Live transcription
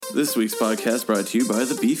This week's podcast brought to you by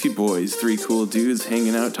the Beefy Boys, three cool dudes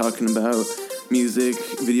hanging out talking about music,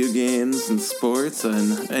 video games, and sports,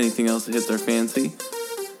 and anything else that hits our fancy.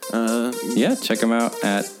 Check them out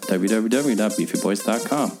at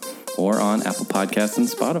www.beefyboys.com or on Apple Podcasts and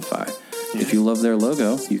Spotify. Yeah. If you love their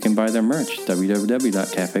logo, you can buy their merch,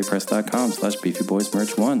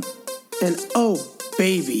 www.cafepress.com/beefyboysmerch1. And oh,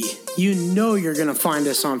 baby, you know you're going to find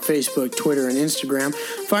us on Facebook, Twitter, and Instagram.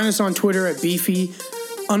 Find us on Twitter at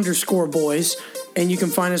Beefy_Boys. And you can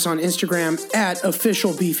find us on Instagram at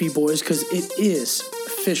Official Beefy Boys, because it is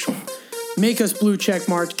official. Make us blue check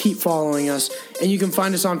marked, keep following us, and you can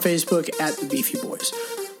find us on Facebook at the Beefy Boys.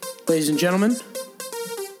 Ladies and gentlemen,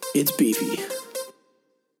 it's Beefy.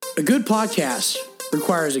 A good podcast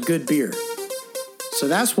requires a good beer. So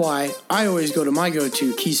that's why I always go to my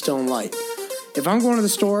go-to, Keystone Light. If I'm going to the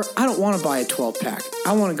store, I don't want to buy a 12-pack.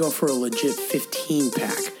 I want to go for a legit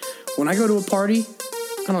 15-pack. When I go to a party,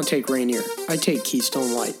 I don't take Rainier. I take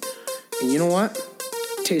Keystone Light. And you know what?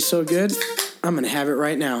 It tastes so good, I'm going to have it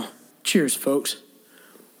right now. Cheers, folks.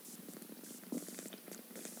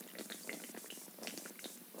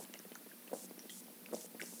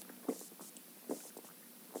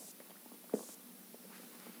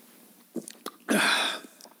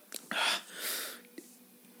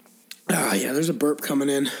 Yeah, there's a burp coming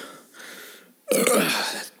in.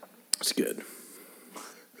 That's good.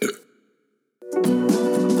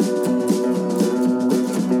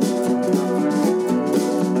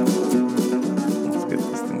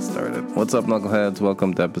 What's up, Knuckleheads?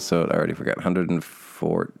 Welcome to episode, I already forgot,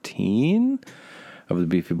 114 of the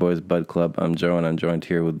Beefy Boys Bud Club. I'm Joe, and I'm joined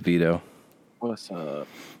here with Vito. What's up?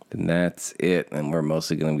 And that's it. And we're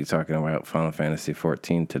mostly going to be talking about Final Fantasy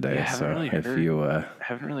 14 today. Yeah, I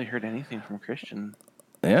haven't really heard anything from Christian.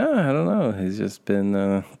 Yeah, I don't know. He's just been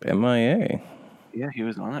MIA. Yeah, he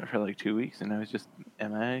was on it for like 2 weeks, and now he's just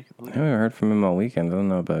MIA. I haven't heard from him all weekend. I don't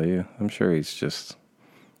know about you. I'm sure he's just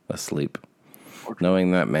asleep.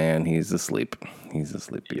 Knowing that man, he's asleep. He's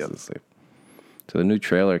asleep. So the new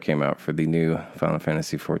trailer came out for the new Final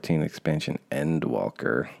Fantasy 14 expansion,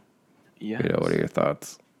 Endwalker. Yeah. Vito, what are your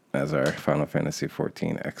thoughts as our Final Fantasy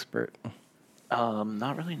 14 expert?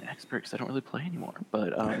 Not really an expert because I don't really play anymore,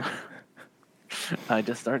 but I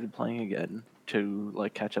just started playing again to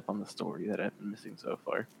like catch up on the story that I've been missing so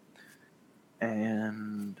far.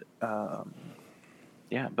 And but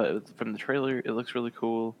from the trailer, it looks really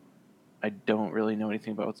cool. I don't really know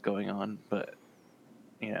anything about what's going on, but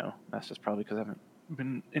you know, that's just probably because I haven't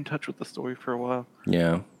been in touch with the story for a while.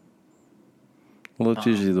 Yeah. Well, it's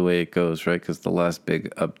usually the way it goes, right? Because the last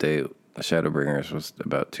big update, Shadowbringers, was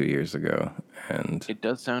about 2 years ago, and it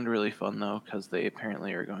does sound really fun though, because they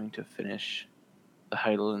apparently are going to finish the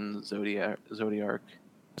Hydaelyn Zodiark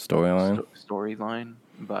storyline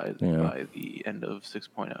by the end of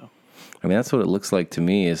 6.0. I mean, that's what it looks like to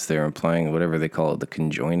me. Is they're implying whatever they call it, the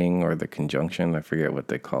conjoining or the conjunction. I forget what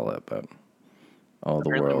they call it, but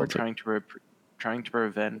apparently we're trying to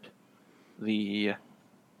prevent the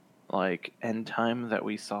like end time that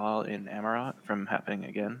we saw in Amarant from happening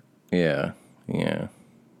again. Yeah.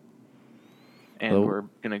 And we're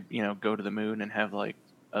gonna, go to the moon and have like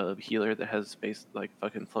a healer that has space like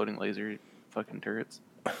fucking floating laser fucking turrets.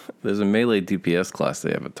 There's a melee DPS class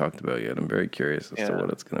they haven't talked about yet. I'm very curious as to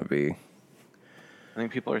what it's going to be. I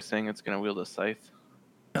think people are saying it's going to wield a scythe.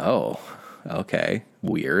 Oh, okay.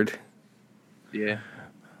 Weird. Yeah.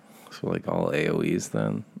 So like all AoEs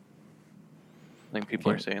then? I think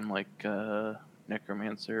people are saying like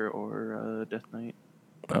Necromancer or Death Knight.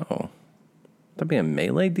 Oh. That'd be a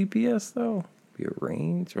melee DPS though? Be a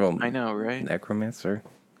range? Well, I know, right? Necromancer.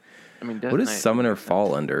 I mean, Death what does Knight Summoner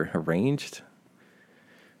fall under? A ranged?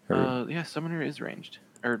 Summoner is ranged.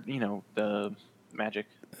 Or, the magic.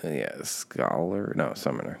 Scholar. No,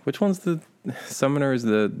 Summoner. Which one's the... Summoner is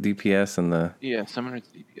the DPS and the... Yeah, Summoner is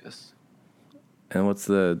the DPS. And what's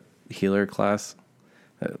the healer class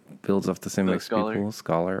that builds off the same Scholar. People?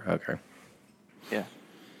 Scholar? Okay. Yeah.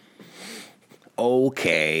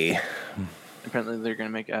 Okay. Apparently they're going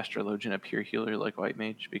to make Astrologian a pure healer like White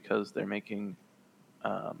Mage because they're making...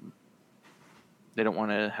 they don't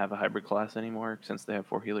want to have a hybrid class anymore since they have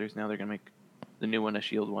 4 healers now. They're going to make the new one a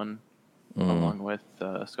shield one along with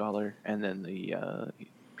Scholar. And then the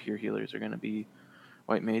pure healers are going to be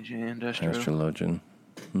White Mage and Astrologian.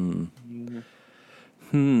 Yeah.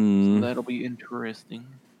 So that'll be interesting.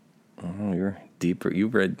 Oh, you're deeper. You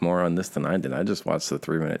read more on this than I did. I just watched the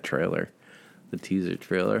 3-minute trailer, the teaser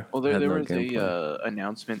trailer. Well, there was a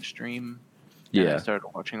announcement stream. Yeah. I started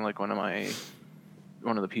watching like one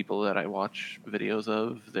of the people that I watch videos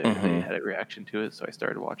of. They had a reaction to it, so I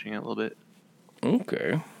started watching it a little bit.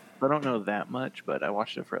 Okay. I don't know that much, but I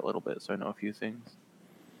watched it for a little bit, so I know a few things.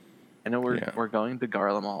 I know we're going to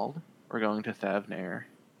Garlemald. We're going to Thavnair.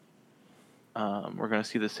 We're going to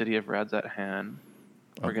see the city of Radzat Han.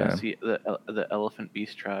 We're going to see the Elephant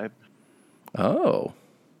Beast tribe. Oh.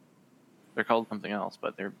 They're called something else,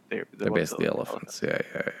 but they're basically elephants. Yeah.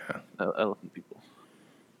 The elephant people.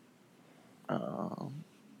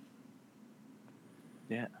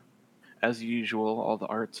 Yeah. As usual, all the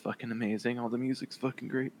art's fucking amazing. All the music's fucking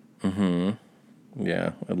great. Mm-hmm.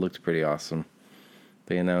 Yeah, it looked pretty awesome.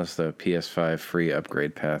 They announced the PS5 free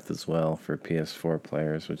upgrade path as well for PS4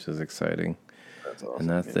 players, which is exciting. That's awesome.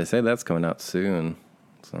 And they say that's coming out soon.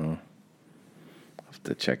 So I'll have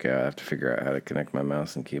to check out. I have to figure out how to connect my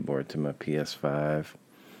mouse and keyboard to my PS5.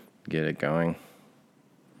 Get it going.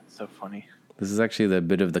 That's so funny. This is actually the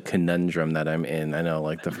bit of the conundrum that I'm in. I know,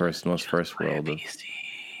 like the first world of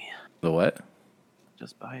the what?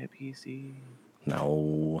 Just buy a PC.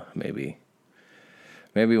 No, maybe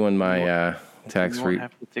when my tax you free. You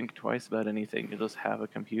won't have to think twice about anything. You just have a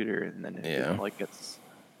computer, and then if it gets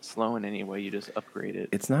slow in any way, you just upgrade it.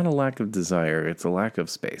 It's not a lack of desire; it's a lack of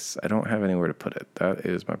space. I don't have anywhere to put it. That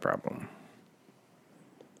is my problem.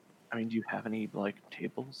 I mean, do you have any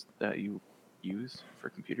tables that you use for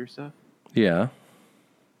computer stuff? Yeah.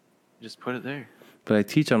 Just put it there. But I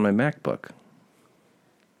teach on my MacBook.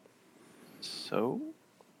 So?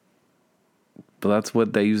 But that's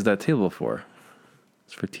what they use that table for.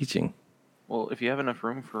 It's for teaching. Well, if you have enough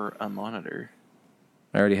room for a monitor.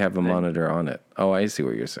 I already have a monitor on it. Oh, I see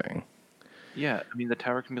what you're saying. Yeah, I mean, the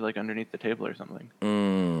tower can be underneath the table or something.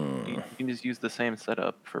 You can just use the same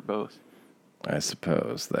setup for both. I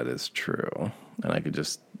suppose that is true. And I could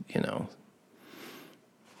just,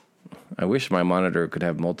 I wish my monitor could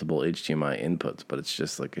have multiple HDMI inputs, but it's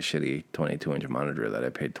just like a shitty 22-inch monitor that I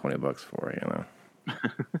paid $20 for,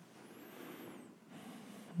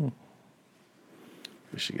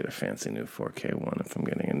 We should get a fancy new 4K one if I'm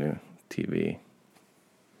getting a new TV.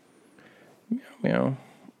 Meow, meow.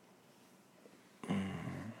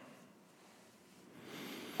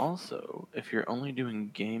 Also, if you're only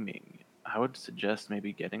doing gaming, I would suggest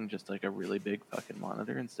maybe getting just a really big fucking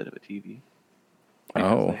monitor instead of a TV.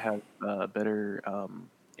 Because they have better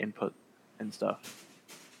input and stuff.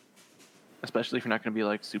 Especially if you're not going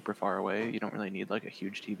to be super far away. You don't really need a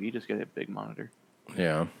huge TV. Just get a big monitor.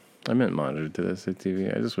 Yeah. I meant monitor to this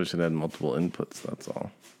TV. I just wish it had multiple inputs, that's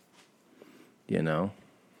all. Yeah,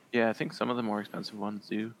 I think some of the more expensive ones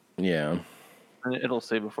do. Yeah. And it'll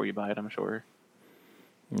say before you buy it, I'm sure.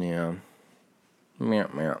 Yeah. Meow,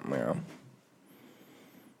 meow, meow.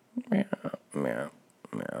 Meow, meow,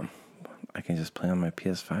 meow. I can just play on my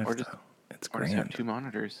PS5 or just, It's or grand. just have 2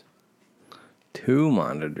 monitors. 2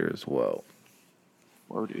 monitors? Whoa,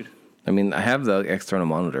 dude. I mean, I have the external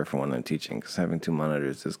monitor for when I'm teaching, because having 2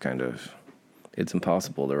 monitors is it's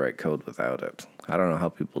impossible to write code without it. I don't know how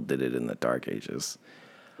people did it in the dark ages.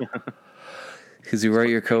 Because you write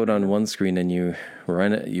your code on one screen and you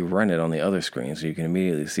run it on the other screen, so you can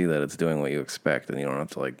immediately see that it's doing what you expect, and you don't have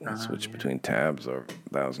to switch between tabs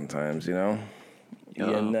 1,000 times, Yo.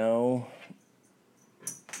 You know.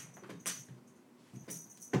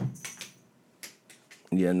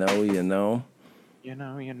 Yeah.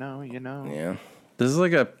 This is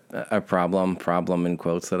a problem in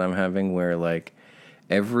quotes that I'm having where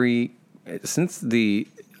since the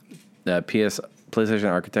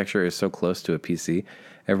PlayStation architecture is so close to a PC,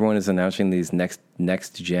 everyone is announcing these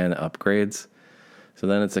next gen upgrades. So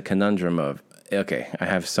then it's a conundrum of, okay, I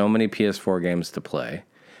have so many PS4 games to play.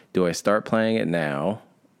 Do I start playing it now?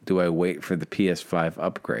 Do I wait for the PS5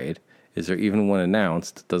 upgrade? Is there even one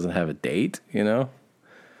announced? Does it have a date,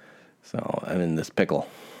 So I'm in this pickle.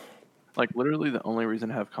 Literally the only reason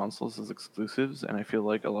to have consoles is exclusives, and I feel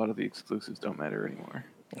like a lot of the exclusives don't matter anymore.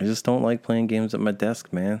 I just don't like playing games at my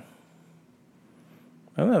desk, man.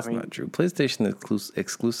 Oh, that's not true. PlayStation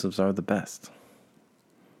exclusives are the best.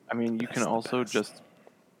 I mean, you can also just...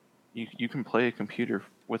 You can play a computer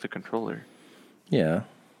with a controller. Yeah.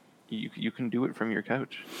 You can do it from your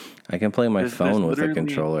couch. I can play my phone with a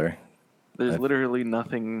controller. There's literally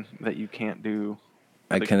nothing that you can't do.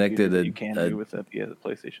 I connected you can do with the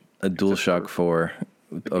PlayStation. A DualShock 4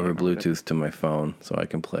 over Bluetooth to my phone, so I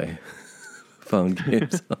can play phone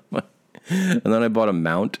games. And then I bought a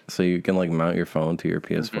mount, so you can mount your phone to your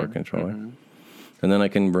PS4 controller. Mm-hmm. And then I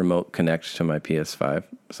can remote connect to my PS5,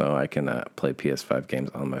 so I can play PS5 games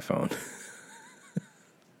on my phone.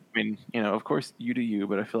 I mean, of course, you do you,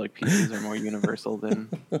 but I feel like PCs are more universal than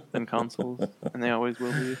consoles, and they always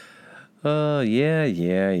will be.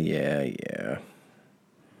 Yeah.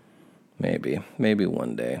 Maybe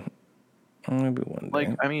one day. Maybe one day. Like,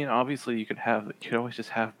 I mean, obviously you could always just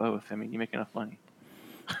have both. I mean, you make enough money.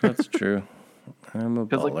 That's true. I'm a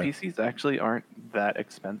Because like baller. PCs actually aren't that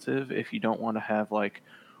expensive if you don't want to have like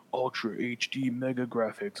Ultra HD mega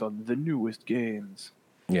graphics on the newest games.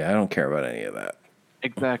 Yeah, I don't care about any of that.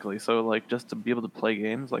 Exactly. So like just to be able to play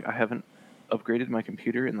games, like I haven't upgraded my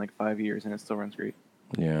computer in like 5 years and it still runs great.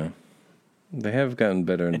 Yeah. They have gotten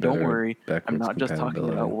better and And better. don't worry, I'm backwards not just talking about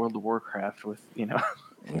compatibility. World of Warcraft with, you know,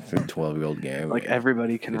 It's a 12-year-old game. like yeah.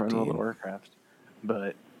 everybody can run World of 15. Warcraft.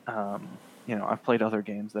 But you know, I've played other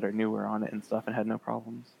games that are newer on it and stuff and had no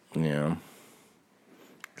problems. Yeah.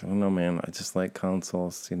 I don't know, man. I just like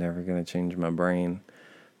consoles. You're never going to change my brain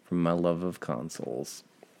from my love of consoles.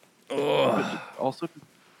 But also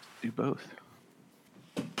do both.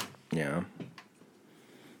 Yeah.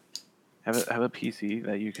 Have a PC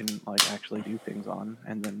that you can like actually do things on,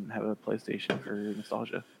 and then have a PlayStation for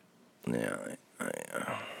nostalgia. Yeah.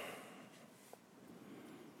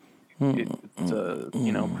 It's a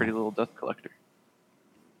pretty little dust collector.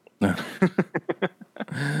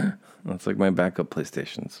 That's like my backup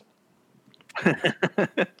PlayStations.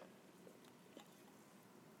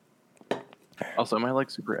 Also, am I like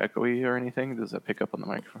super echoey or anything? Does that pick up on the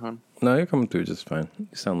microphone? No, you're coming through just fine. You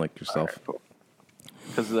sound like yourself.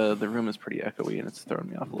 Because the room is pretty echoey and it's throwing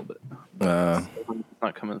me off a little bit. It's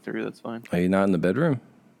not coming through. That's fine. Are you not in the bedroom?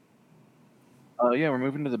 Yeah, we're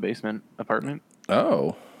moving to the basement apartment.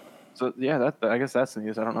 Oh, So yeah, I guess that's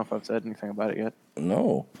news. I don't know if I've said anything about it yet.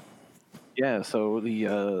 no. Yeah, so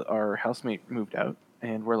our housemate moved out,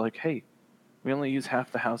 and we're like, hey, we only use half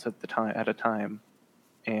the house at a time,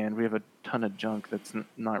 and we have a ton of junk that's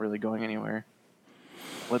not really going anywhere.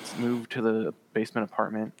 Let's move to the basement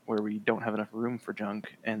apartment where we don't have enough room for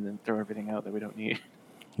junk, and then throw everything out that we don't need.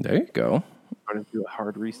 There you go. Sort of do a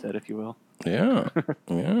hard reset, if you will. Yeah.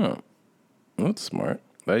 Yeah. That's smart.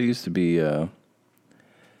 That used to be,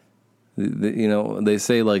 they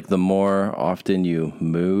say like the more often you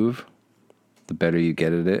move, the better you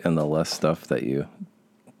get at it and the less stuff that you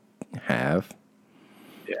have.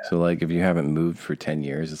 Yeah. So like if you haven't moved for 10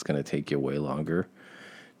 years, it's going to take you way longer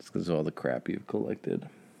just because of all the crap you've collected.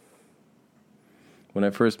 When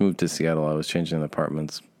I first moved to Seattle, I was changing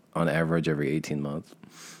apartments on average every 18 months.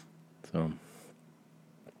 So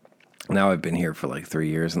now I've been here for like 3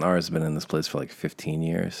 years, and ours has been in this place for like 15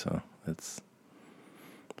 years. So it's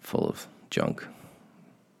full of junk.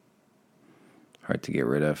 Hard to get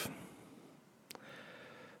rid of.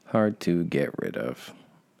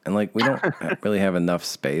 And like we don't really have enough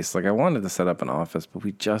space. Like I wanted to set up an office, but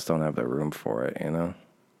we just don't have the room for it, you know?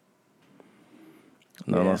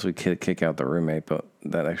 Not unless we kick out the roommate, but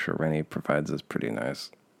that extra rent he provides is pretty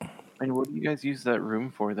nice. And what do you guys use that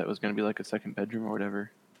room for that was going to be like a second bedroom or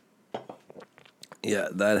whatever? Yeah,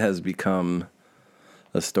 that has become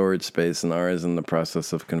a storage space, and ours is in the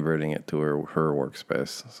process of converting it to her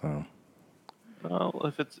workspace. So,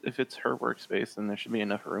 Well, if it's her workspace, then there should be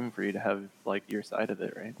enough room for you to have like your side of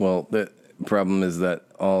it, right? well, the problem is that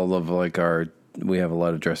all of like we have a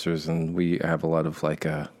lot of dressers, and we have a lot of like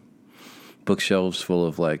bookshelves full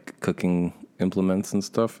of like cooking implements and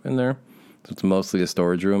stuff in there. So it's mostly a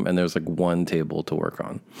storage room, and there's like one table to work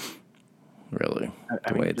on. Really,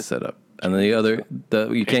 the way it's set up. And then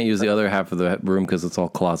you can't use the other half of the room because it's all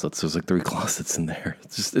closets. There's like 3 closets in there.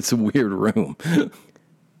 It's a weird room.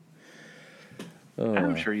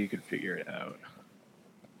 I'm sure you could figure it out.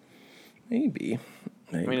 Maybe.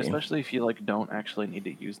 I mean, especially if you like don't actually need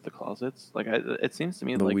to use the closets. Like, it seems to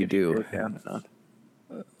me But like we if do. you break down enough.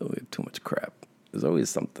 We have too much crap. There's always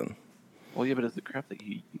something. Well, yeah, but it's the crap that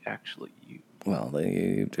you actually use. Well,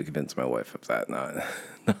 you have to convince my wife of that, not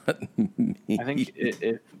me. I think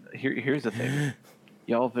here's the thing.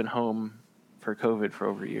 Y'all have been home for COVID for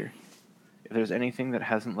over a year. If there's anything that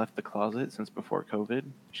hasn't left the closet since before COVID,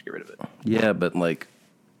 you should get rid of it. Yeah, but like,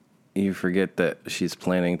 you forget that she's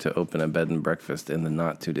planning to open a bed and breakfast in the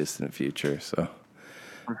not too distant future. So,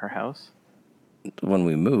 From her house, when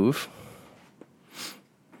we move,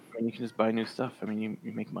 I mean, you can just buy new stuff. I mean,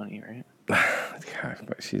 you make money, right?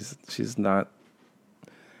 but she's not.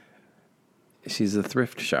 She's a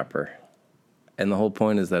thrift shopper, and the whole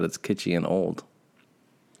point is that it's kitschy and old.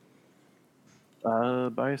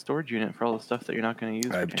 Buy a storage unit for all the stuff that you're not going to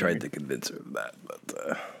use. I've tried to convince her of that,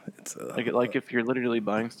 but it's like if you're literally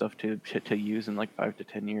buying stuff to use in like 5 to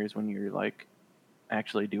 10 years when you're like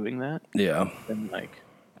actually doing that, yeah. then like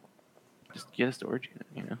just get a storage unit,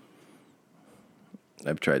 you know.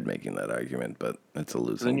 I've tried making that argument, but it's a So then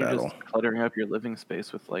losing you're battle. just cluttering up your living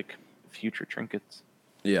space with like future trinkets.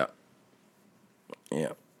 Yeah.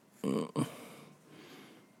 Yeah. Mm.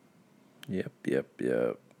 Yep.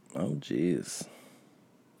 Oh, jeez.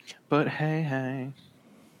 But hey.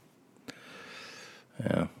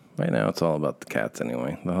 Yeah. Right now, it's all about the cats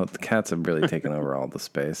anyway. The cats have really taken over all the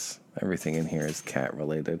space. Everything in here is cat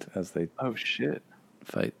related as they Oh shit!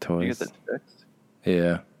 fight You toys. get that text?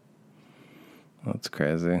 Yeah. That's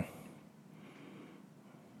crazy.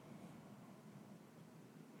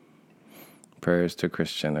 Prayers to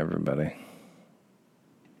Christian, everybody.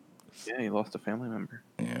 Yeah, he lost a family member.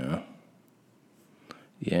 Yeah.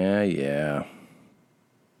 Yeah.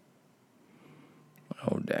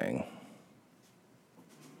 Oh, dang.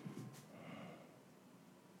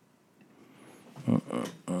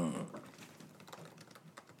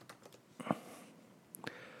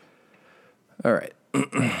 All right.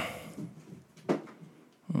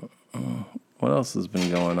 What else has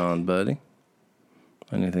been going on, buddy?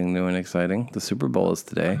 Anything new and exciting? The Super Bowl is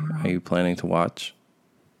today. Are you planning to watch?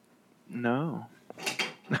 No,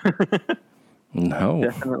 No.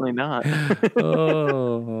 definitely not.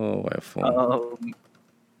 Oh, wonderful.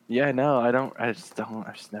 Yeah, no, I don't. I just don't.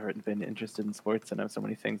 I've just never been interested in sports, and I have so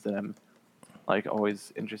many things that I'm like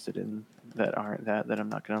always interested in that aren't that I'm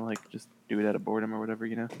not gonna like just do it out of boredom or whatever,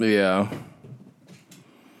 you know. Yeah.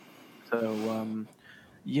 So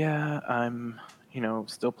yeah, I'm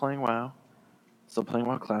still playing WoW, still playing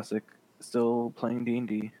WoW Classic, still playing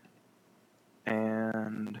D&D,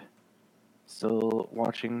 and still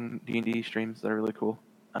watching D&D streams that are really cool,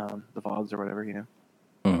 the VODs or whatever, you know.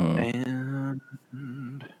 And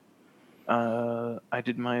I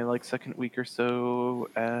did my like second week or so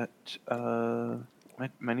at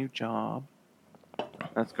my new job.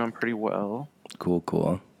 That's going pretty well.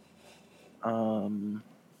 Cool.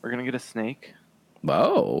 We're gonna get a snake.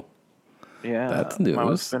 Wow. Yeah, That's My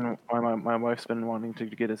news. wife's been wanting to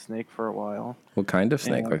get a snake for a while. What kind of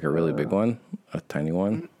snake? And, Like a really big one? A tiny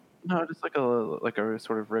one? No, just like a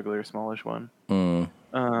sort of regular smallish one.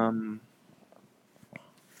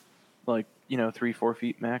 Like 3-4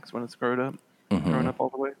 feet max when it's grown up all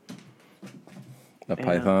the way. A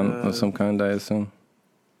python of some kind, I assume?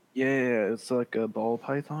 Yeah, it's like a ball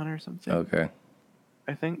python or something. Okay.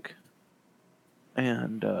 I think.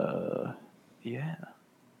 And yeah.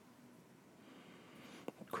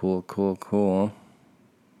 Cool.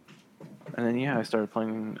 And then I started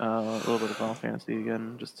playing a little bit of Final Fantasy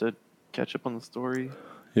again just to catch up on the story.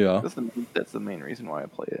 Yeah. That's the main reason why I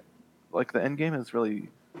play it. Like the end game is really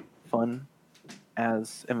fun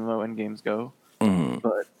as MMO end games go,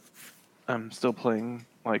 but I'm still playing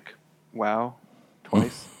like WoW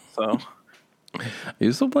twice. So. Are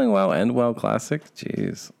you still playing WoW and WoW Classic?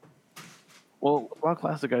 Jeez. Well, WoW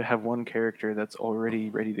Classic, I have one character that's already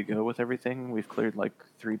ready to go with everything. We've cleared like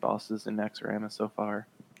 3 bosses in Naxxramas so far.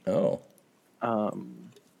 Oh.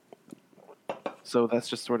 So that's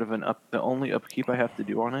just sort of the only upkeep I have to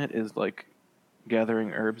do on it is like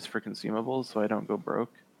gathering herbs for consumables so I don't go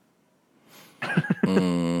broke.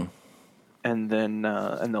 And then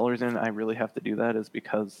and the only reason I really have to do that is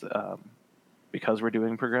because we're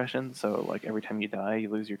doing progression. So like every time you die, you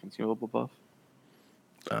lose your consumable buff.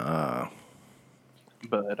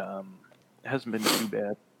 But it hasn't been too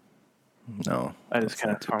bad. No. I just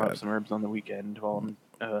kind of farm up some herbs on the weekend while I'm,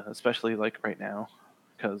 especially like right now,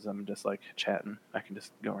 because I'm just like chatting. I can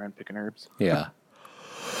just go around picking herbs. Yeah.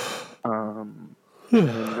 And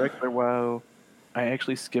in regular WoW, I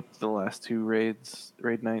actually skipped the last 2 raid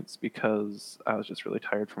nights because I was just really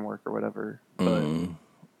tired from work or whatever. But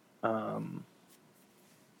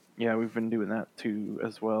yeah, we've been doing that too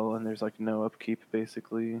as well, and there's like no upkeep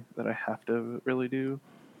basically that I have to really do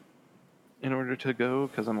in order to go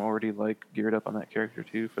because I'm already like geared up on that character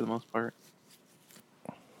too for the most part.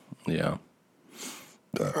 Yeah.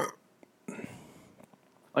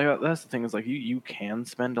 Like that's the thing is like you can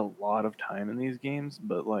spend a lot of time in these games,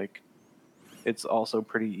 but like it's also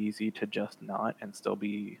pretty easy to just not and still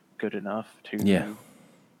be good enough to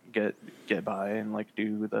get by and like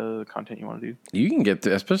do the content you want to do. You can get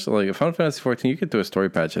to, especially like Final Fantasy 14, you get to a story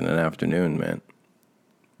patch in an afternoon, man.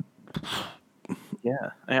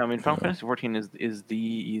 Yeah, I mean Final Fantasy 14 is the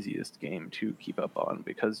easiest game to keep up on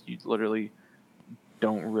because you literally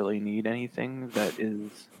don't really need anything that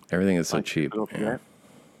is everything is so like, cheap. Yeah.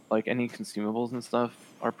 Like any consumables and stuff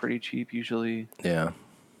are pretty cheap usually. Yeah.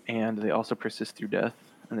 And they also persist through death,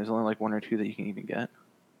 and there's only like 1 or 2 that you can even get.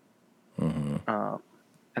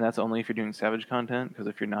 And that's only if you're doing Savage content, because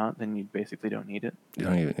if you're not, then you basically don't need it.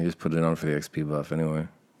 You just put it on for the XP buff anyway.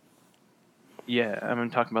 Yeah, I'm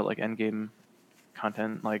talking about like endgame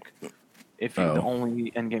content. Like, if you, the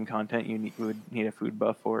only endgame content you would need a food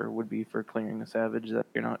buff for would be for clearing a Savage that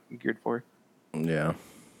you're not geared for. Yeah.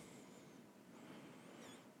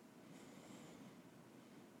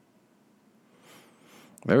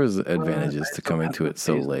 There was advantages to coming to it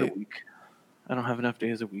so late. I don't have enough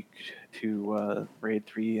days a week to raid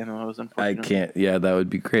 3 MMOs, I unfortunately. can't. Yeah, that would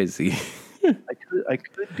be crazy. I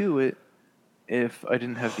could do it if I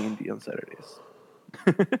didn't have D&D on Saturdays.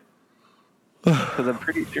 Because I'm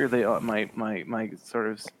pretty sure they my sort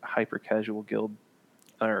of hyper casual guild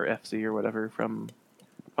or FC or whatever from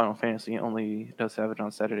Final Fantasy only does have it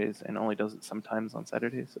on Saturdays and only does it sometimes on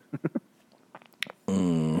Saturdays.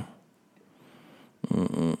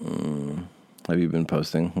 Have you been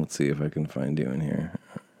posting? Let's see if I can find you in here.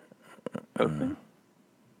 Posting?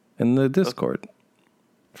 In the Discord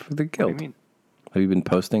for the What guild. do you mean? Have you been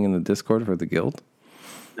posting in the Discord for the guild?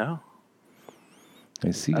 No.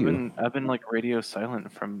 I see you. I've been like radio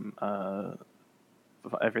silent from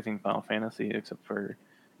everything Final Fantasy except for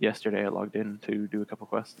yesterday I logged in to do a couple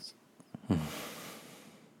quests.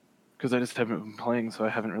 Because I just haven't been playing, so I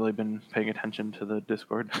haven't really been paying attention to the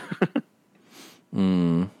Discord.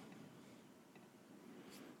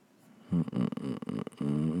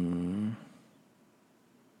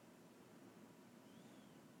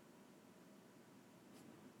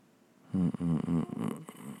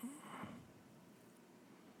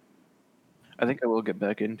 I think I will get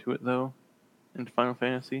back into it though, into Final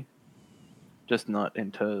Fantasy. Just not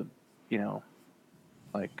into,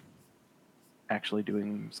 like actually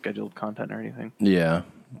doing scheduled content or anything. Yeah,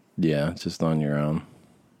 just on your own.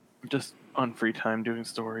 Just on free time doing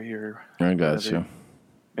story or I got whatever. you.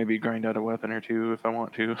 Maybe grind out a weapon or two if I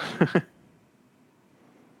want to.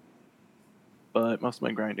 But most of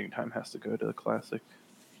my grinding time has to go to the classic.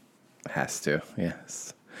 Has to,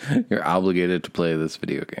 yes. You're obligated to play this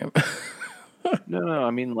video game. No,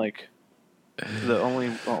 I mean like the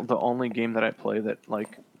only game that I play that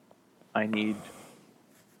like I need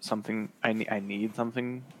something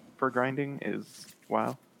for grinding is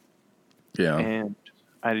WoW. Yeah, And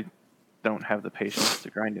I don't have the patience to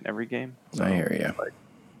grind in every game. So, I hear you. like,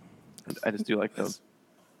 I just do like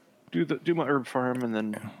do my herb farm and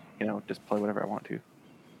then just play whatever I want to.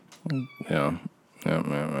 Yeah.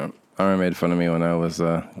 Ara made fun of me when I was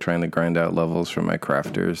trying to grind out levels for my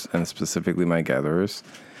crafters and specifically my gatherers.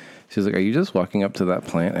 She was like, "Are you just walking up to that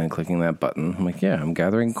plant and clicking that button?" I'm like, "Yeah, I'm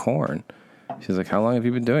gathering corn." She's like, "How long have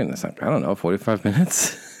you been doing this?" I'm like, "I don't know, 45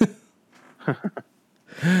 minutes."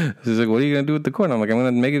 She's like, "What are you going to do with the corn?" I'm like, "I'm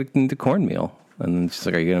going to make it into cornmeal." And then she's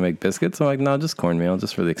like, "Are you going to make biscuits?" I'm like, "No, just cornmeal,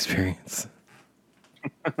 just for the experience."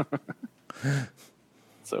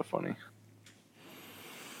 So funny.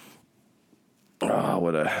 Oh,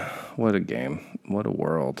 what a game. What a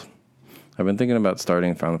world. I've been thinking about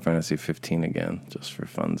starting Final Fantasy 15 again, just for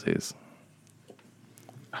funsies.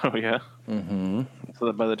 Oh yeah. Mm-hmm. So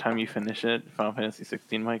that by the time you finish it, Final Fantasy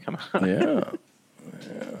 16 might come out. Yeah.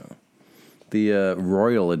 The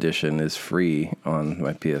Royal Edition is free on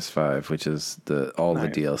my PS5, which is all the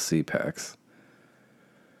DLC packs.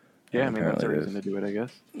 Yeah, I mean, that's a apparently reason to do it, I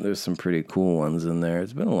guess. There's some pretty cool ones in there.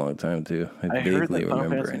 It's been a long time, too. I heard vaguely that Final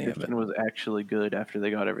remember Fantasy any of 15 it. was actually good after they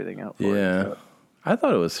got everything out for it. Yeah. So. I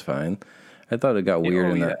thought it was fine. I thought it got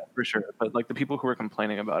weird in that. For sure. But like the people who were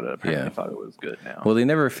complaining about it apparently thought it was good now. Well, they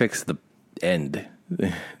never fixed the end.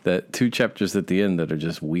 That 2 chapters at the end that are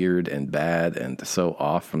just weird and bad and so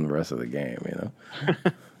off from the rest of the game,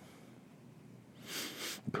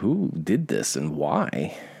 Who did this and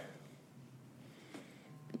why?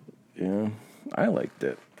 Yeah, I liked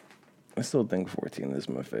it. I still think 14 is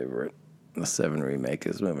my favorite. The 7 remake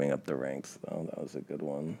is moving up the ranks, though. That was a good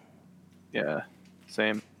one. Yeah,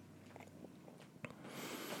 same.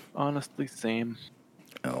 Honestly, same.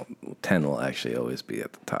 Oh, 10 will actually always be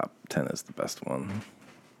at the top. 10 is the best one.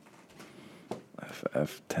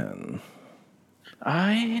 FF10.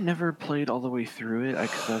 I never played all the way through it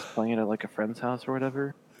because I was playing it at like a friend's house or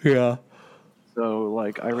whatever. Yeah. So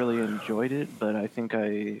like I really enjoyed it, but I think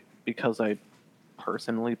because I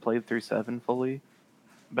personally played through 7 fully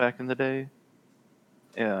back in the day.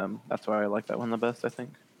 That's why I like that one the best, I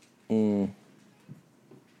think.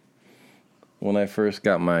 When I first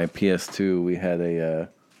got my PS2, we had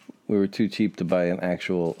we were too cheap to buy an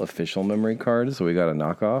actual official memory card, so we got a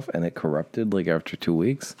knockoff, and it corrupted like after 2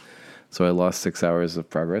 weeks. So I lost 6 hours of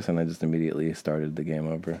progress, and I just immediately started the game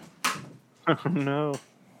over. Oh no.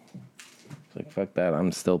 It's like, fuck that,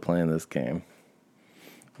 I'm still playing this game.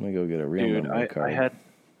 Let me go get a real memory card.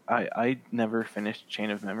 I never finished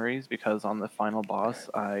Chain of Memories because on the final boss,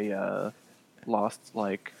 I lost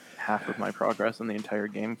like half of my progress in the entire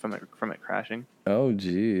game from it crashing. Oh,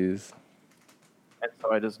 jeez. And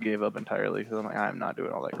so I just gave up entirely because I'm like, I'm not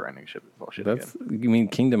doing all that grinding shit bullshit again. You mean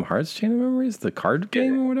Kingdom Hearts Chain of Memories? The card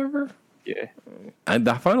game or whatever? Yeah. And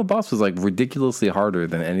the final boss was like ridiculously harder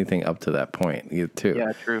than anything up to that point, too.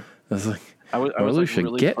 Yeah, true. I was like, I was Marluxia, like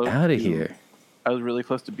really get close out of to- here. I was really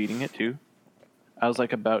close to beating it too. I was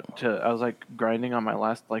like grinding on my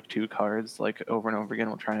last like 2 cards like over and over again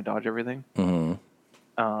while trying to dodge everything. Mm-hmm.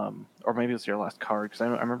 Or maybe it's your last card because I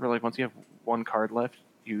remember like once you have 1 card left,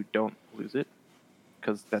 you don't lose it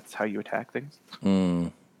because that's how you attack things.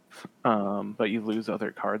 Mm. But you lose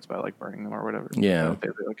other cards by like burning them or whatever. Yeah. They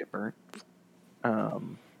like get burnt.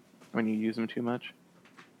 When you use them too much.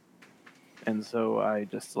 And so I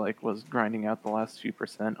just like was grinding out the last few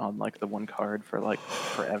 % on like the 1 card for like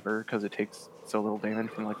forever because it takes so little damage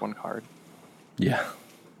from like 1 card. Yeah.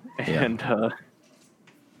 And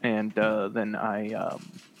then I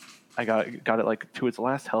got it like to its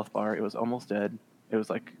last health bar. It was almost dead. It was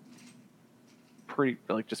like pretty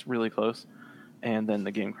like just really close. And then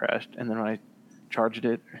the game crashed. And then when I charged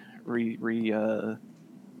it,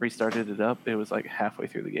 restarted it up, it was like halfway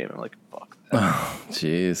through the game. I'm like, fuck that. Oh,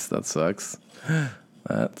 jeez, that sucks.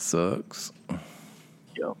 That sucks.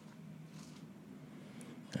 Yo.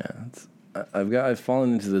 Yeah, I've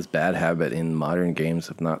fallen into this bad habit in modern games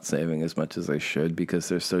of not saving as much as I should because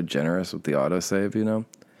they're so generous with the autosave, you know?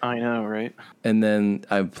 I know, right? And then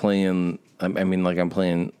I'm playing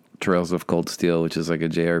Trails of Cold Steel, which is like a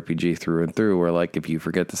JRPG through and through, where like if you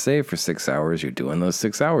forget to save for 6 hours, you're doing those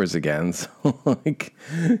 6 hours again. So like,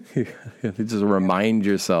 you have to just remind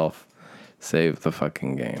yourself, save the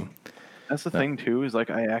fucking game. That's the thing too, is like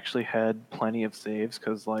I actually had plenty of saves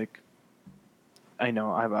because like I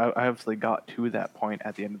know I obviously got to that point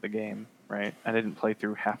at the end of the game, right? I didn't play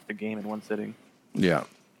through half the game in one sitting. Yeah.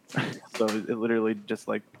 So it literally just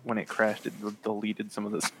like when it crashed, it deleted some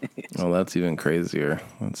of the saves. Oh, that's even crazier.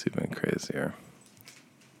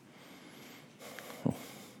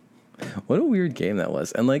 What a weird game that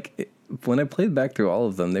was. And like when I played back through all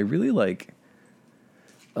of them, they really like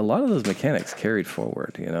a lot of those mechanics carried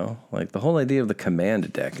forward, you know? Like the whole idea of the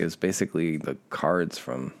command deck is basically the cards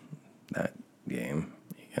from that game,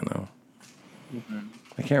 you know? Mm-hmm.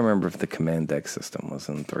 I can't remember if the command deck system was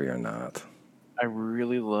in 3 or not. I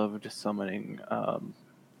really loved summoning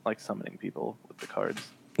people with the cards.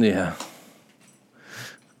 Yeah.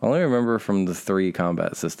 All I remember from the 3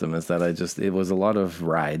 combat system is that it was a lot of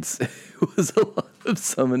rides. It was a lot of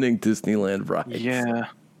summoning Disneyland rides. Yeah.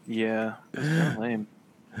 It was kind of lame.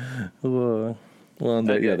 Well,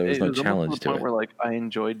 there was no challenge to point it. Where like I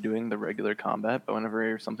enjoyed doing the regular combat, but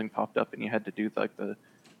whenever something popped up and you had to do like the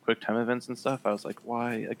quick time events and stuff, I was like,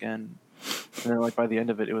 why again? And then like by the end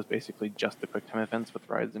of it, it was basically just the quick time events with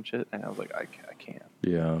rides and shit, and I was like, I can't.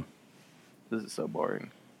 Yeah. This is so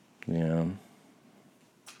boring. Yeah.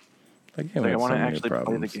 Like, I want to actually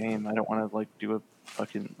play the game. I don't want to like do a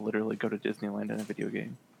fucking literally go to Disneyland in a video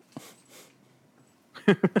game.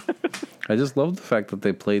 I just love the fact that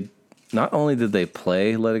they played. Not only did they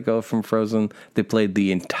play Let It Go from Frozen, they played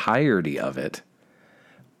the entirety of it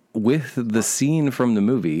with the scene from the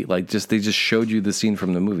movie. Like they just showed you the scene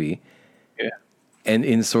from the movie. Yeah. And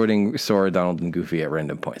inserting Sora, Donald, and Goofy at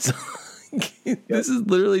random points. This is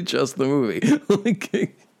literally just the movie.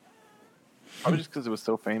 Probably just because it was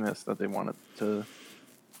so famous that they wanted to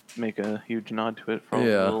make a huge nod to it for all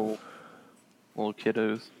the little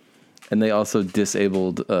kiddos. And they also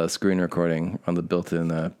disabled screen recording on the built-in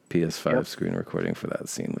PS5 screen recording for that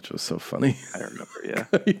scene, which was so funny. I remember, yeah.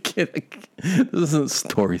 Are you kidding? This isn't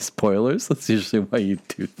story spoilers. That's usually why you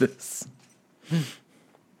do this.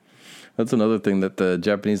 That's another thing that the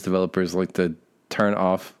Japanese developers like to turn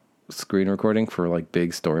off screen recording for like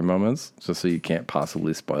big story moments, just so you can't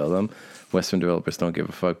possibly spoil them. Western developers don't give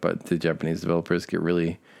a fuck, but the Japanese developers get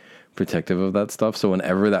really protective of that stuff. So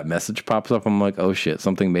whenever that message pops up, I'm like, oh shit,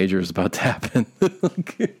 something major is about to happen.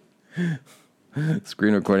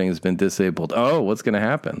 Screen recording has been disabled. Oh, what's going to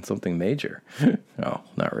happen? Something major. Oh,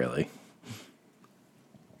 not really.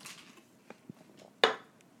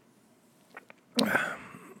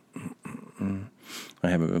 I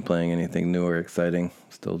haven't been playing anything new or exciting.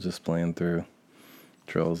 Still just playing through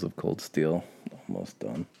Trails of Cold Steel. Almost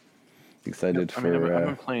done. Excited for... I've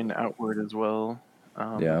been playing Outward as well.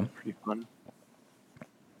 Yeah. Pretty fun.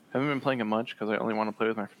 Haven't been playing it much because I only want to play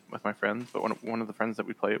with my friends. But one of the friends that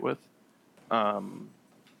we play it with,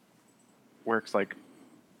 works like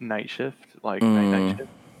night shift, night shift,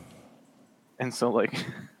 and so like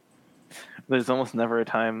there's almost never a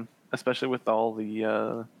time, especially with all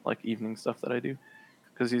the like evening stuff that I do,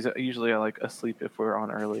 because he's usually like asleep if we're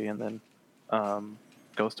on early, and then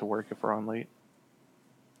goes to work if we're on late.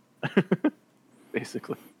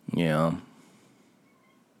 Basically. Yeah.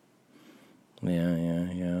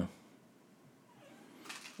 I'm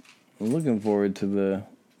looking forward to the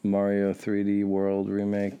Mario 3D World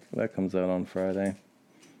remake. That comes out on Friday.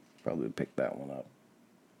 Probably pick that one up.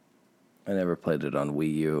 I never played it on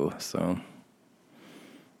Wii U, so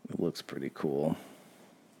it looks pretty cool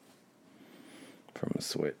from a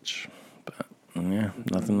Switch. But yeah,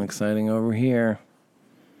 nothing exciting over here.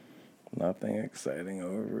 Nothing exciting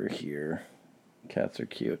over here. Cats are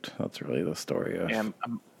cute. That's really the story of. Yeah,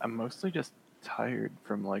 I'm mostly just tired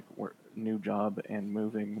from like work, new job and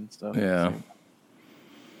moving and stuff. Yeah.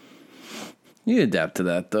 You adapt to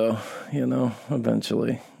that though, you know,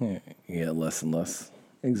 eventually. You get less and less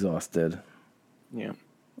exhausted. Yeah.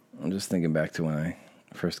 I'm just thinking back to when I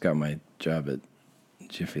first got my job at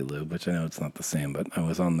Jiffy Lube, which I know it's not the same, but I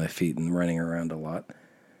was on my feet and running around a lot.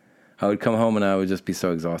 I would come home and I would just be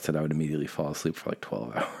so exhausted I would immediately fall asleep for like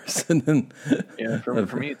 12 hours. And then Yeah,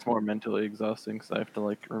 for me it's more mentally exhausting because I have to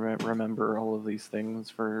like remember all of these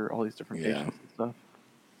things for all these different patients and stuff.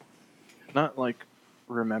 Not like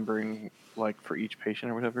remembering like for each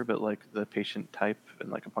patient or whatever, but like the patient type and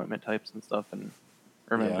like appointment types and stuff, and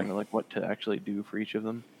remembering like what to actually do for each of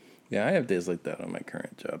them. Yeah, I have days like that on my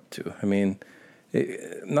current job too. I mean,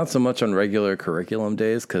 not so much on regular curriculum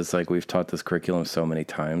days because like we've taught this curriculum so many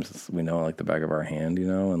times, we know like the back of our hand, you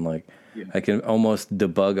know, and like I can almost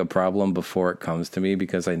debug a problem before it comes to me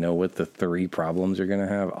because I know what the 3 problems you're going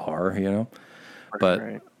to have are, you know.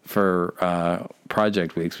 But for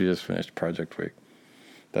project weeks, we just finished project week.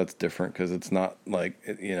 That's different because it's not like,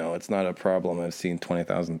 you know, it's not a problem I've seen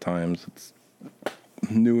 20,000 times. It's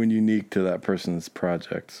new and unique to that person's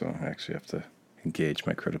project. So I actually have to engage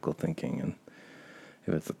my critical thinking. And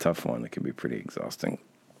if it's a tough one, it can be pretty exhausting.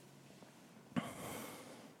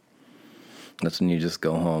 That's when you just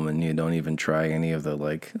go home and you don't even try any of the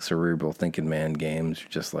like cerebral thinking man games. You're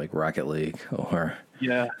just like Rocket League or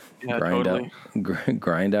grind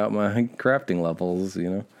out my crafting levels, you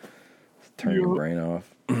know, turn your brain off.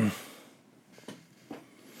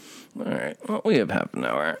 All right. Well, we have half an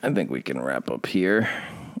hour. I think we can wrap up here.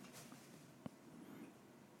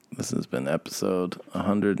 This has been episode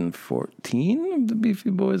 114 of the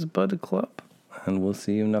Beefy Boys Bud Club. And we'll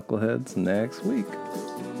see you knuckleheads next week.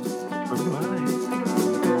 Bye.